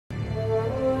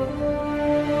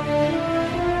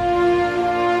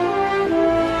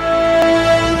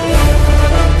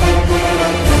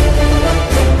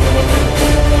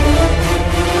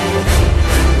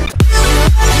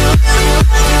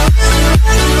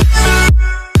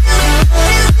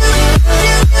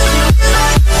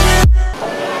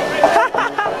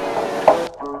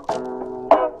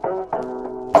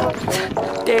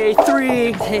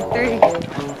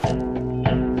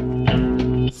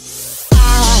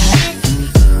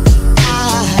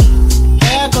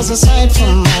was a sight for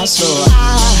my soul.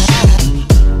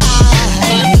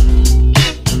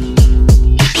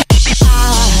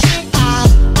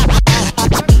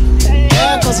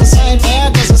 There goes a sight,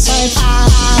 there goes a sight.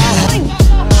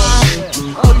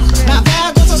 Now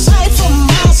there goes a sight for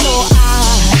my soul.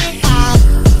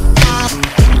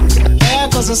 There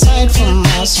goes a sight for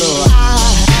my soul.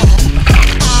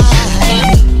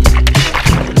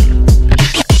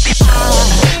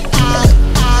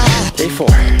 Day 4.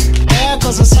 There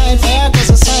goes a sight, there goes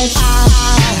a sight.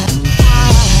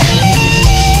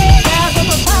 There goes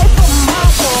a sight from my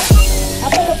soul. I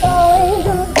think a tall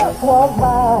angel just walked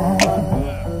by.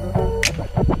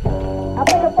 I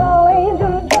think a tall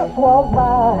angel just walked by.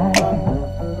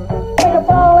 I think a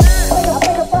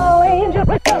tall angel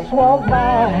just walked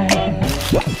by.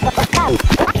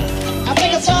 I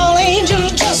think a tall angel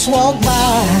just walked by.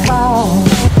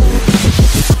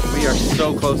 We are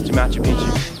so close to Machu Picchu.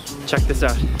 Check this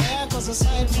out.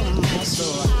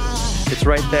 It's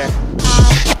right there.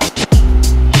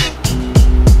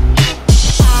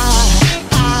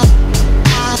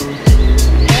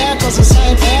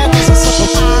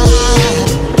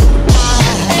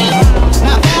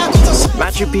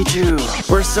 Machu Picchu,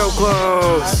 we're so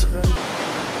close.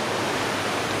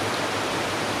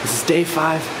 This is day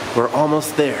 5. We're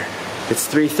almost there. It's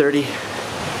 3:30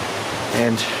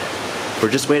 and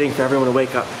we're just waiting for everyone to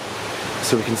wake up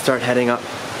so we can start heading up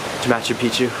to Machu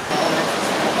Picchu.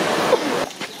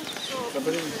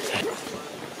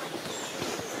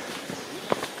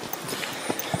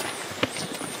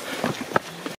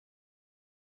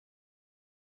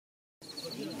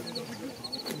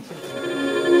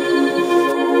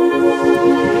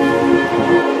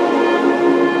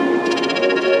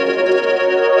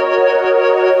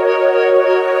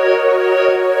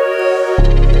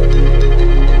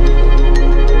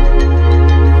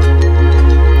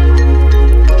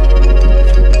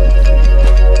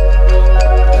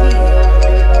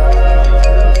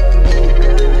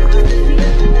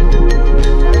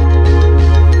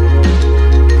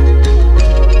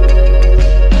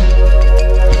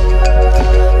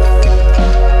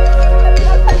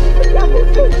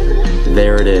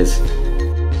 There it is,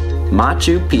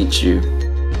 Machu Picchu.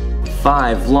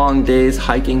 5 long days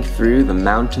hiking through the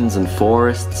mountains and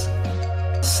forests,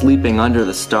 sleeping under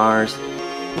the stars.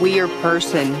 Weird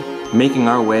person. Making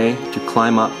our way to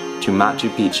climb up to Machu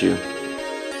Picchu.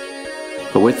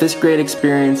 But with this great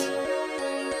experience,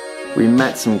 we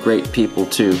met some great people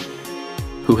too,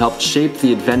 who helped shape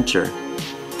the adventure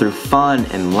through fun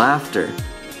and laughter,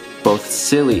 both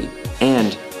silly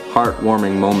and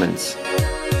heartwarming moments.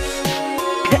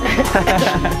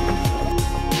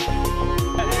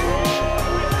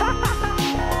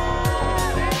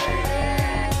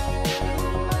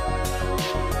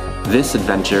 This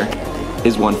adventure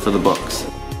is one for the books.